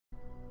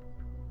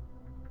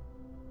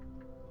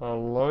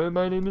Hello,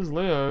 my name is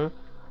Leo.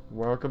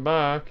 Welcome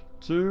back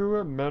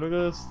to Metal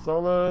Gear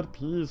Solid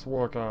Peace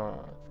Walker.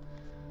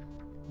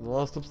 The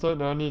last episode,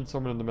 now I need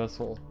someone in the mess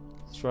hall.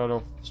 Straight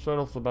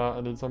off the bat,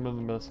 I need someone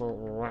in the mess hall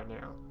right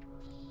now.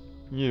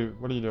 You,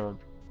 what are you doing?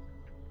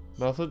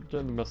 Nothing?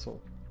 Get in the mess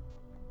hall.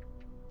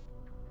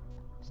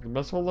 Is the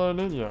mess hall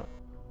loaded in? Yeah.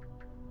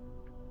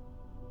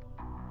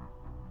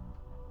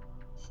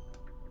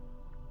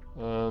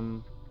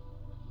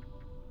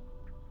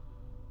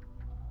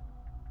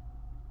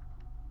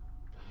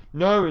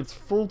 No, it's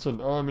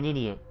Fulton. Oh, I'm an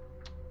idiot.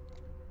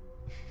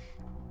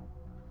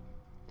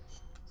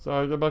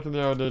 So, get back in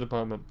the R&D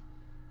department.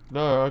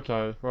 No,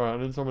 okay. Right, I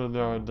need someone in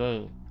the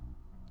R&D.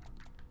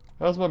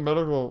 How's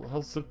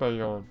sick bay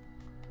going?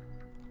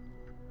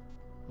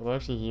 Are they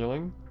actually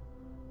healing?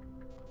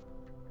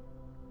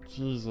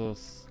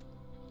 Jesus.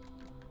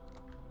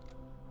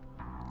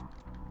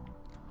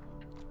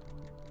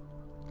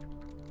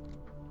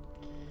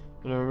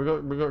 You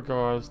know, we got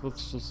guys.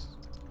 Let's just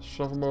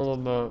shove them all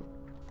on the...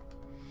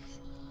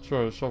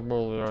 Sure, shove them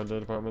all in the R&D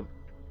department.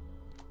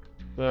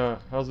 There.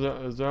 Is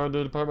the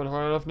R&D department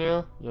high enough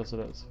now? Yes, it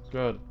is.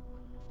 Good.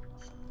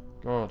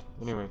 God.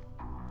 Anyway.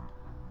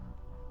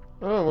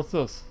 Oh, what's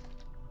this?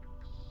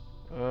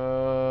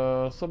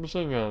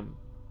 Submachine gun.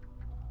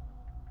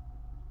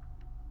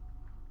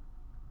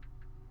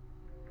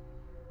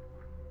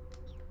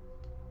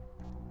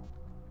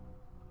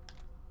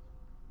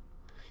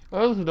 I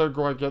honestly don't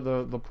quite get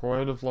the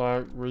point of,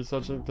 like,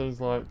 researching things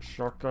like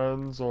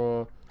shotguns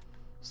or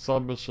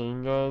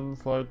submachine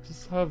guns. Like,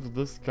 just have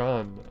this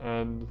gun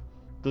and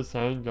this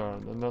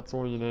handgun, and that's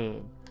all you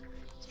need.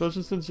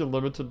 Especially since you're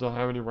limited to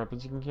how many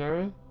weapons you can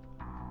carry.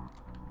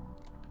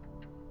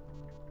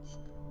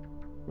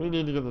 We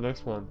need to get the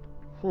next one.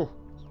 Whew.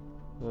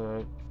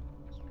 Alright.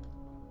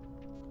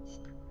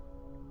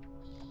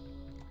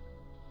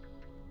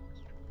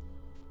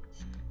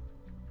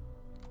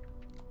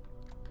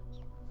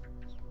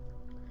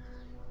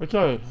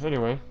 Okay,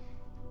 anyway.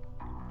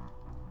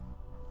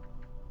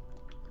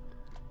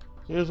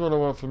 Here's what I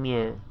want from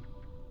you.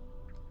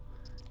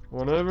 I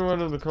want everyone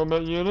in the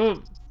combat unit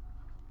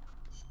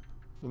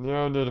in the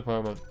R&D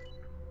department.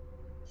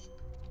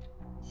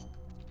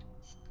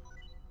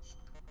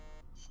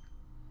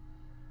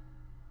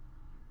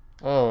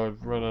 Oh,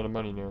 I've run out of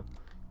money now.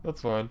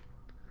 That's fine.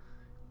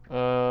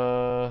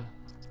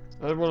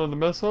 Everyone in the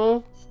mess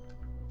hall?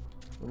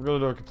 I'm gonna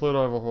do a complete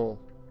overhaul.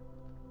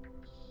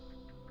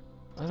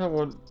 I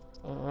don't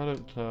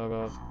care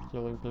about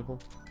killing people.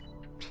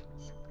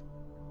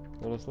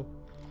 Honestly.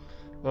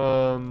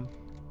 Now,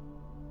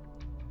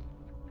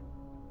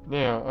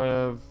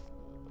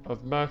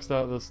 I've maxed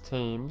out this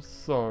team,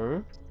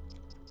 so...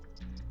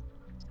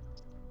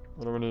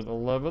 What do we need?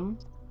 11?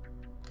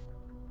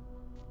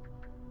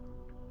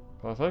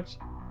 Perfect.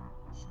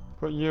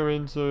 Put you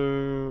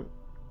into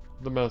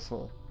the mess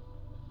hall.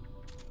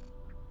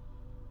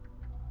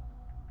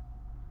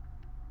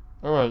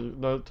 Oh wait,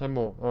 no, 10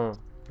 more. Oh.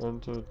 1,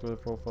 2, 3,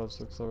 4, 5,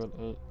 6, 7,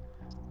 8,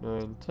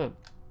 9, 10.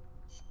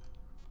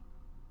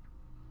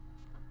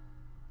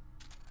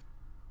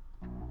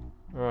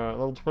 Alright,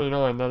 level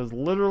 29. That is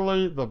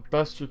literally the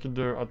best you can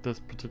do at this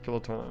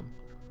particular time.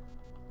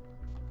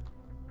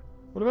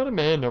 What about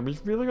Amanda? We've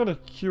really got to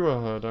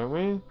cure her, don't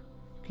we?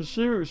 Because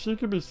she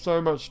could be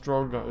so much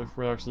stronger if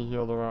we actually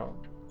healed her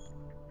up.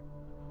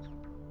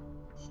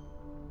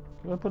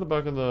 Can I put her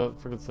back in the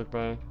freaking sick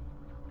bay?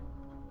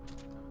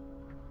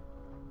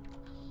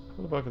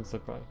 Put her back in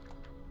sick bay.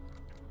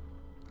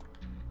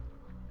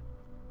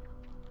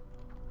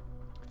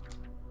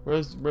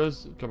 Where's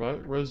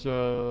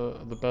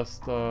the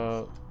best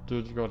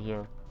dude you got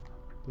here?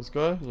 This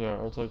guy? Yeah,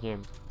 I'll take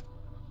him.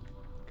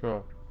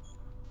 Cool.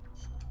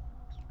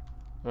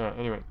 Alright,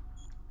 anyway.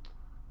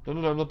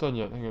 No, I'm not done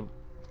yet. Hang on.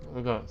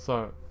 Okay,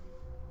 so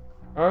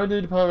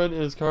R&D department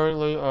is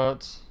currently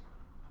at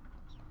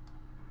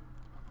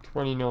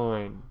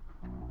 29.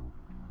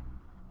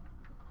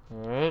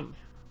 Alright.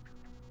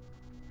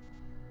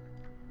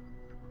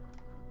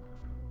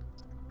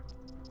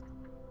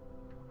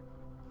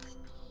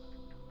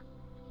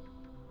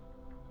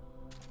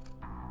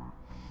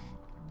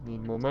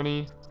 Need more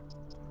money.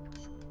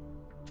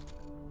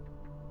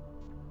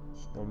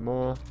 One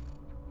more.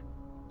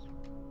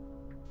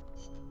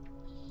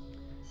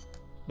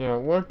 Now,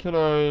 what can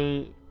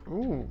I...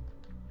 Ooh.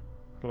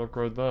 Can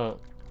upgrade that.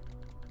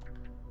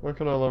 What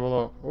can I level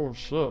up? Oh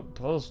shit,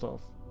 ton of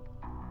stuff.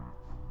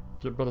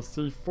 Get better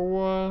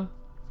C4.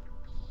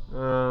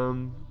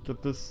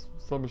 Get this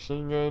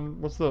submachine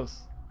gun. What's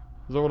this?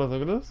 Is that what I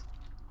think it is?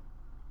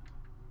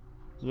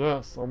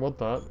 Yes, I want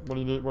that. What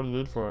do you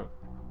need for it?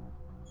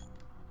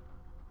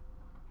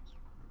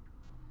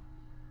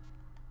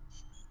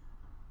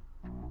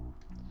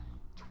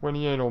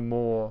 $28 or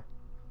more.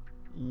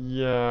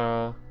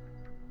 Yeah.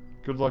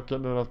 Good luck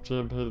getting enough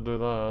GMP to do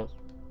that.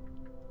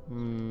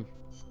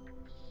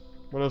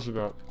 What else you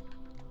got?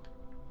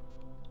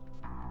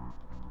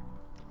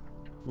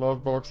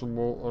 Love box and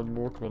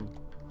Walkman.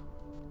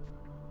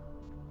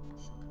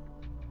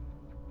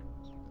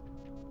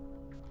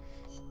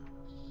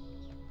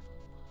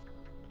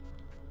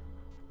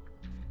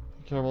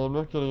 Okay, well I'm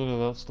not getting any of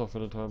that stuff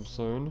anytime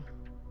soon.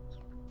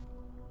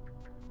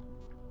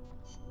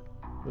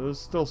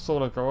 There's still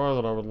Sonic Eye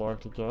that I would like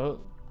to get.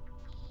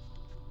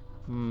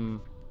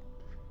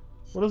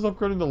 What does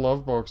upgrading the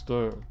love box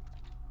do?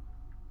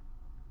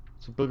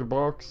 It's a bigger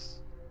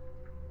box.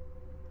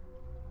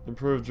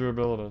 Improved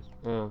durability.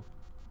 Oh.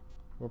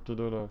 What to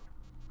do now?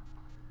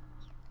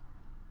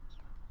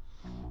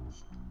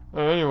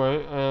 Anyway,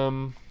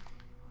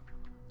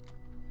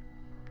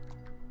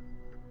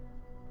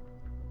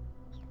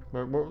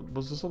 wait, what,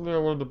 was there something I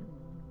wanted to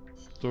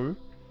do?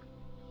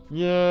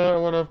 Yeah, I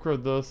want to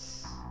upgrade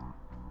this.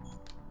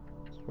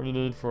 What do you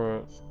need for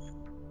it?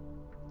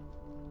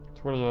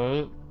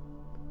 28.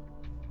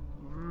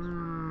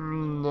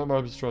 That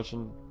might be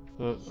stretching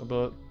it a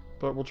bit,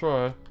 but we'll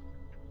try.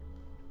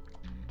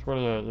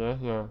 28, yeah?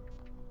 Yeah.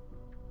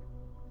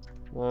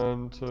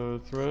 1,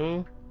 2,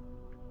 3.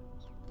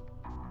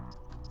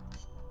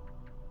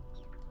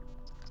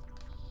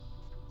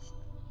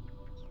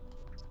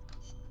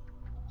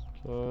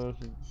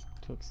 Okay,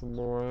 take some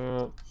more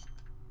out.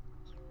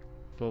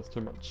 That's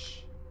too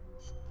much.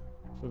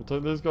 So we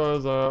take these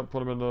guys out, put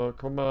them into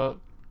combat.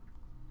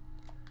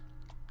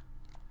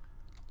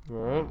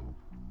 Right.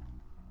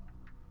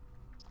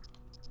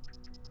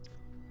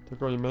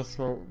 Take all your mess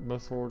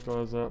hall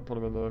guys out, put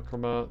them into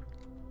combat.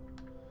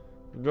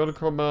 You go to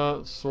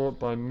combat, sort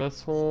by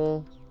mess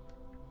hall.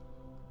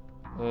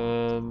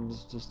 And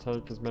just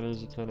take as many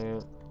as you can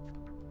out.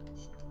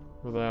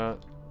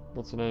 Without,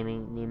 what's the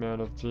naming, the amount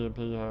of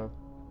GMP you have.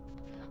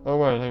 Oh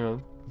wait, hang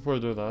on. Before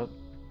you do that,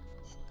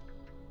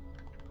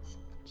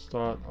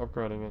 start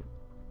upgrading it.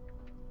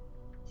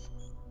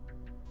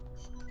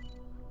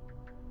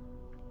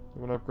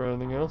 You want to upgrade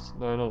anything else?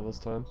 No, not this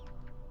time.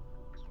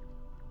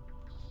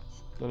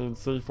 Not even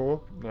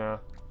C4? Nah.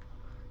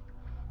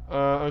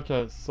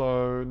 Okay,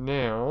 so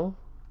now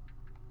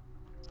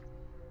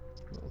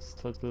let's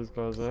take these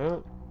guys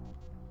out.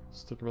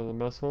 Stick them in the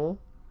mess hall.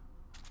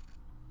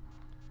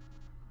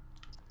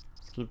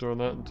 Just keep doing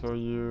that until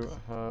you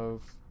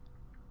have...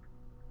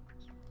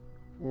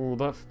 Ooh,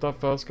 that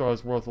first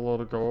guy's worth a lot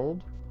of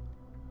gold.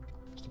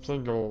 Stop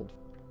saying gold.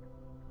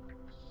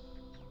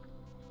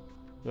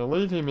 Yeah,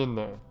 leave him in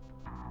there.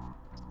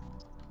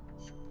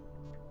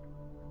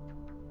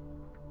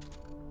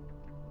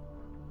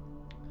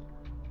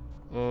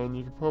 And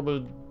you can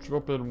probably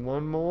drop in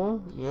one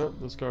more. Yep,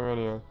 let's go right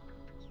here.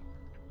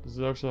 Does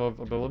he actually have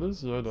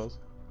abilities? Yeah, he does.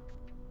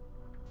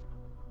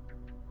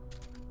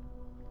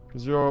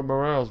 Because your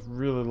morale's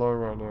really low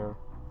right now.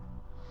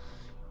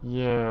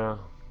 Yeah.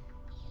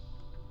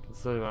 I can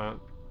see that.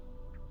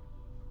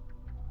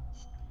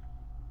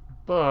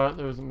 But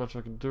there isn't much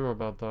I can do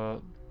about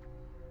that.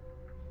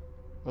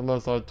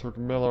 Unless I took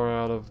Miller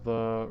out of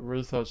the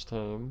research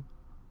team.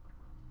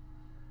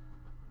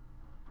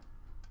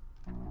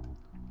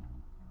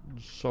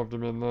 Shoved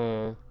him in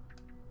there.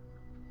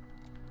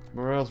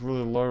 Morale's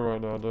really low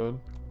right now, dude.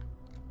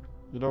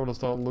 You don't want to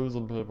start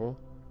losing people.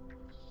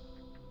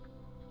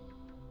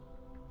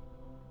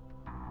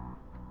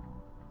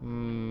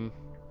 I'm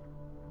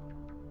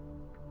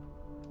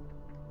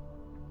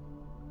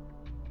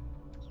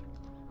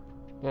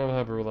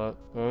happy with that.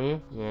 Are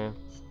you? Yeah.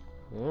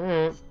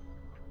 Alright.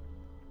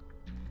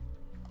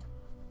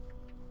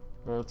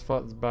 Alright, let's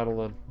fight this battle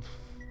then.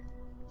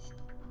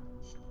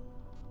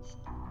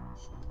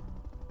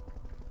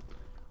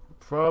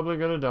 Probably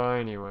gonna die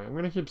anyway. I'm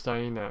gonna keep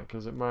saying that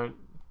because it might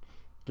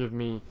give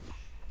me,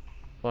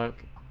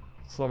 like,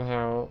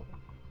 somehow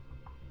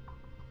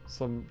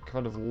some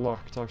kind of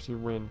luck to actually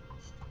win.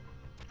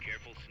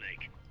 Careful,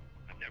 Snake.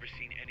 I've never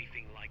seen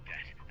anything like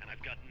that, and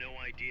I've got no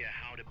idea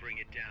how to bring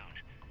it down.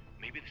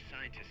 Maybe the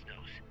scientist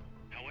knows.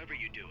 However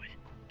you do it,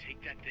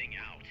 take that thing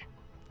out.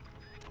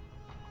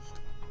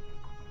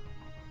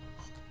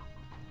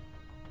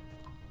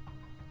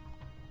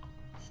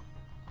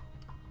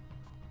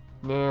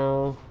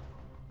 Now...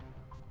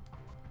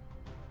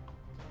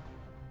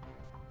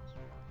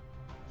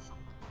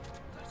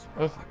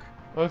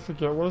 I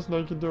forget, what does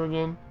Naked do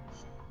again?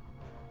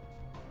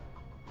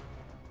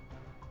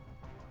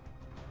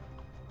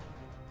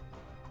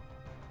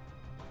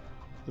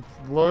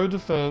 It's low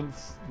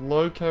defense,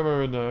 low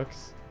camo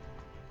index,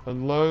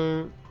 and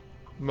low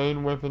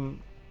main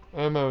weapon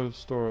ammo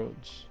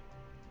storage.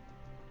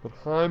 But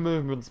high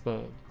movement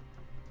speed.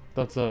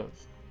 That's it.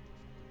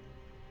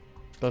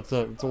 That's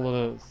it, that's all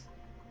it is.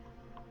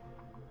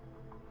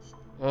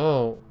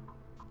 Oh.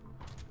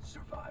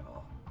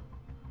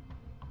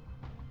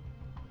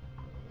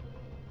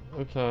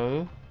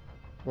 Okay.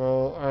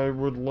 Well, I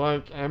would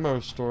like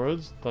ammo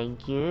storage,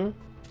 thank you.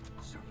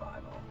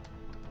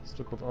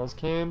 Stick with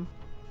Ozcan.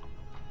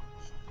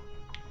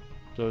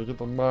 Okay, get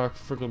the mark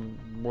freaking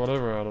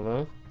whatever out of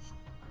there.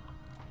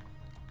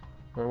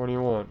 Alright, what do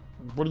you want?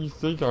 What do you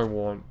think I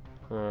want?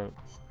 Alright.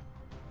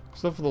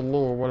 Except for the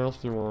lure, what else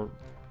do you want?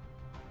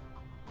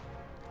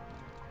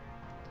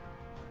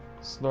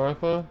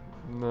 Sniper?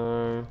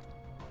 No.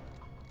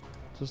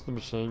 Just the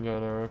machine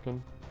gun, I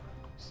reckon.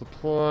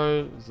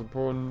 Supply is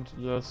important,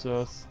 yes,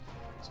 yes.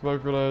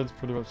 Smoke grenades,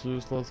 pretty much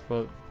useless,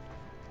 but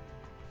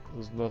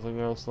There's nothing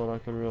else that I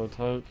can really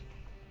take.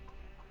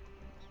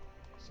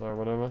 So,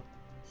 whatever.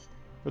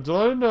 But did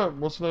I end up,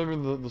 what's the name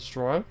in the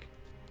strike?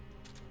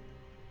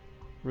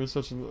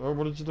 Researching, oh,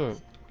 what did you do?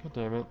 God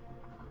damn it.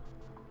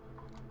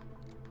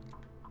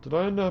 Did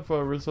I end up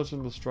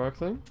researching the strike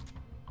thing?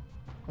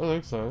 I don't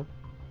think so.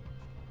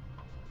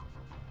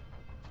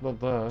 It's not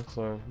there,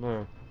 so,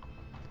 no.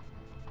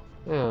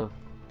 Yeah.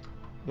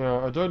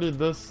 Now, I don't need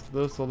this,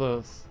 this, or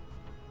this.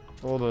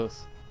 Or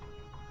this.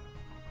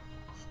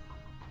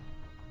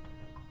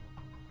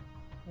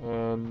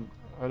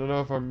 I don't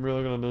know if I'm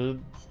really gonna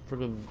need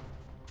friggin'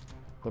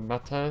 the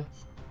mate.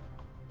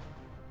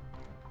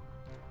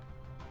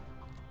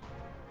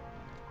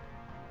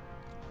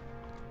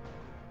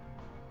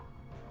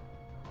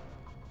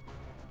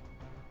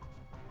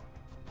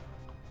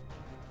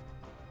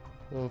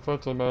 Well, the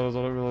fact of the matter is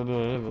I don't really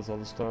need any of this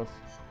other stuff.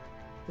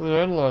 Well, the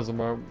analyzer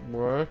might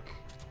work.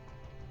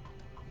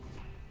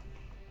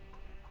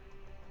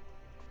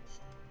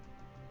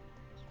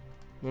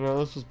 You know,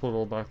 let's just put it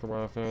all back the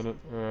way I found it.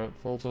 Alright,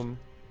 Fulton.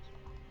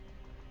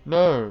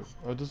 No!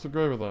 I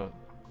disagree with that.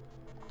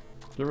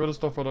 Get rid of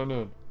stuff I don't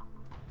need.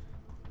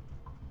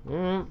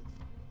 Alright.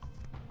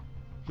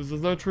 Because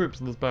there's no troops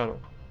in this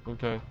battle.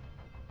 Okay.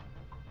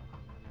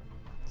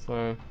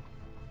 So...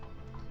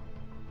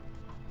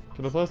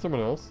 Can I play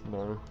someone else?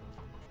 No.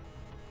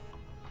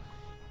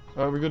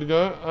 We good to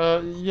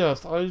go?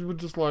 Yes, I would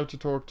just like to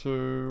talk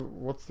to...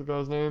 What's the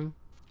guy's name?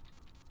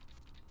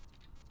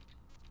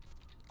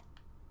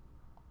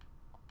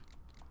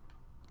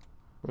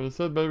 Well, he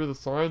said maybe the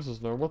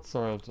scientist. No, what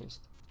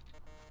scientist?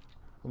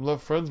 I'm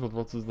not friends with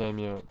what's his name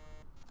yet.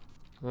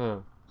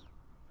 Oh.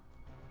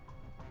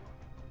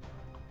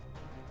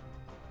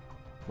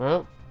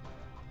 Well.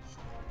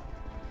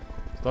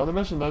 Start the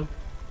mission then.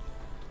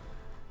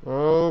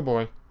 Oh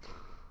boy.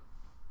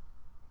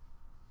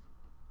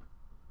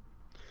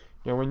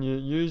 Now when you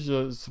use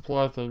your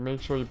supply thing, make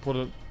sure you put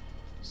it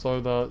so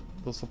that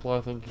the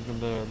supply thing can come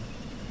down.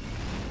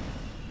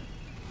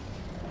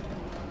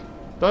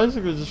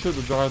 Basically just shoot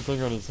the giant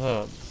thing on his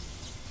head.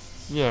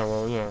 Yeah,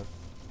 well, yeah.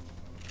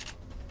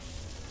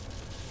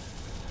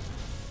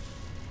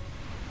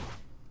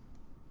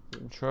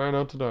 Try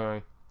not to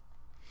die.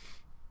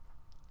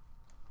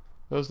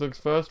 First things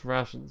first,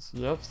 rations.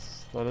 Yep,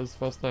 that is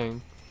first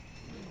thing.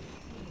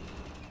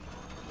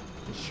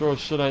 Sure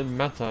shit ain't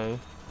mate.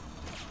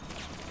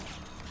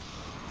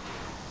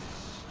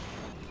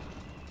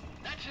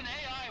 That's an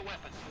AI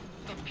weapon.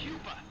 The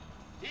pupa.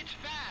 It's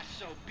fast,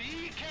 so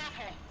be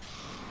careful.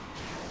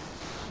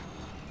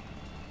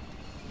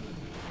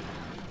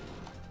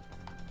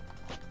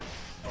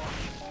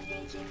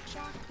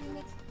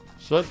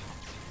 Shit.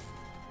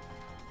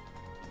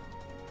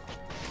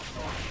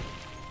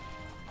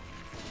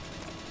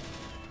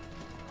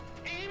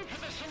 Aim for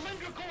the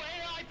cylindrical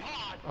AI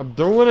pod. I'm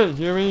doing it,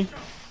 hear me?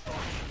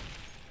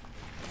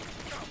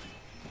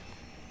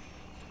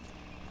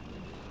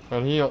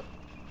 And heal.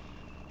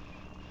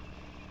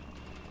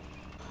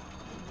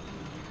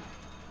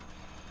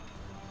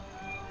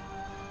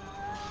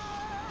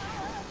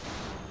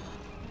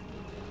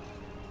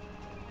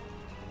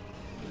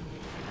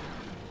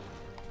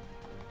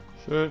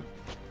 Shit.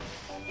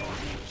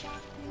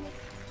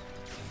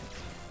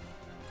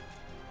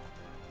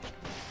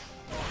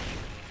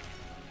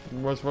 You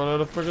must run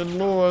out of friggin'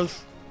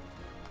 lures.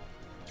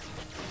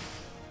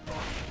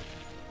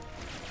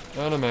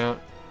 And I'm out.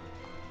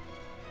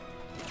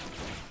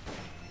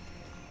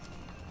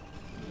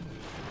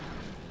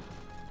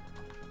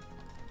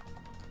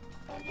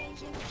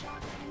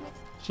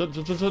 Shit,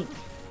 shit, shit, shit.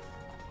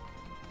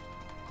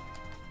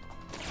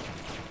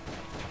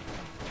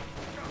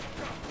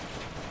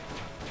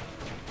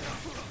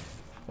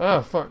 Ah,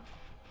 fuck.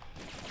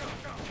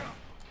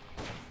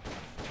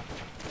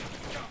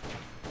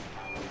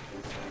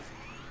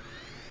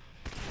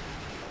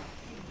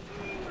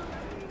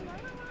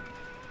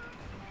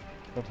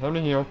 Got time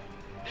to heal.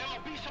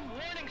 There'll be some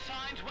warning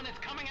signs when it's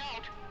coming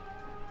out.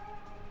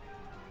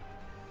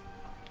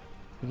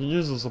 You can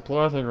use the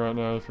supply thing right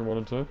now if you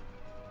wanted to.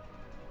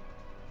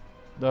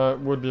 That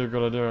would be a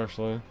good idea,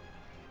 actually.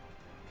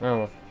 Oh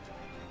well.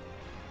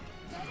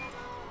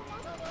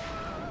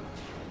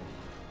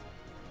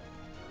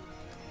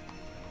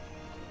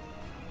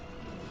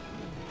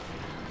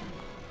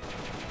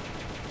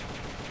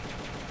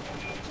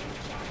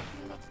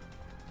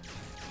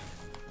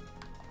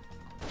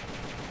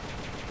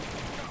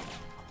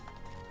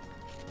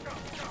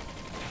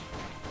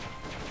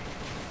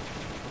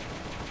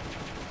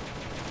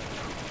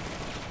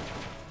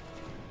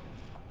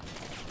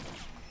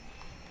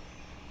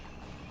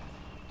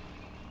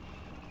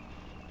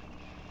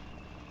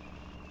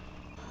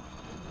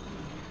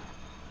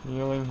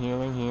 Healing,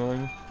 healing,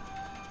 healing.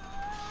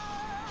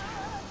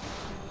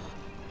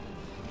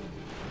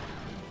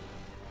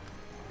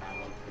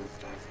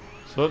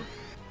 Shit.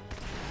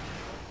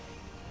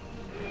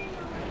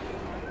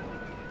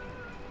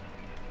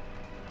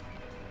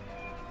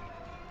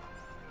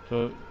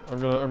 Okay, I'm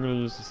gonna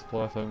use the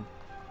supply thing.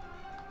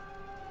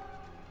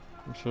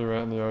 I'm sure you're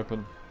out in the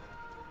open.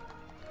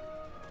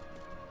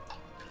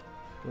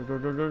 Go, go,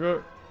 go, go,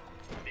 go.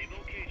 They've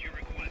okayed your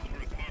request for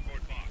a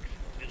cardboard box.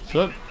 It'll be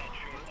Shut. sent out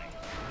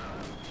shortly.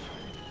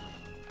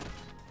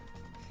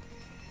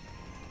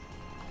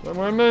 Don't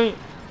mind me.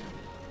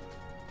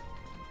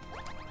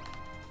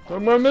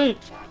 Don't mind me.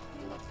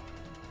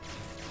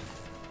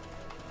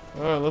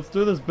 Alright, let's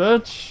do this,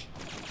 bitch.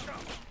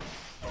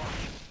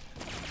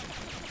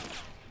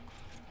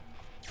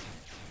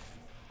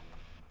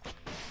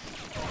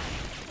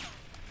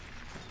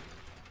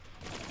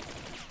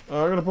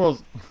 Alright, I'm gonna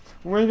pause.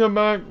 When we get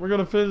back, we're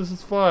gonna finish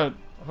this fight.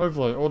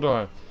 Hopefully, or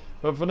die.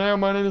 But for now,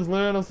 my name is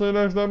Leon. I'll see you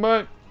next time,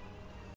 mate.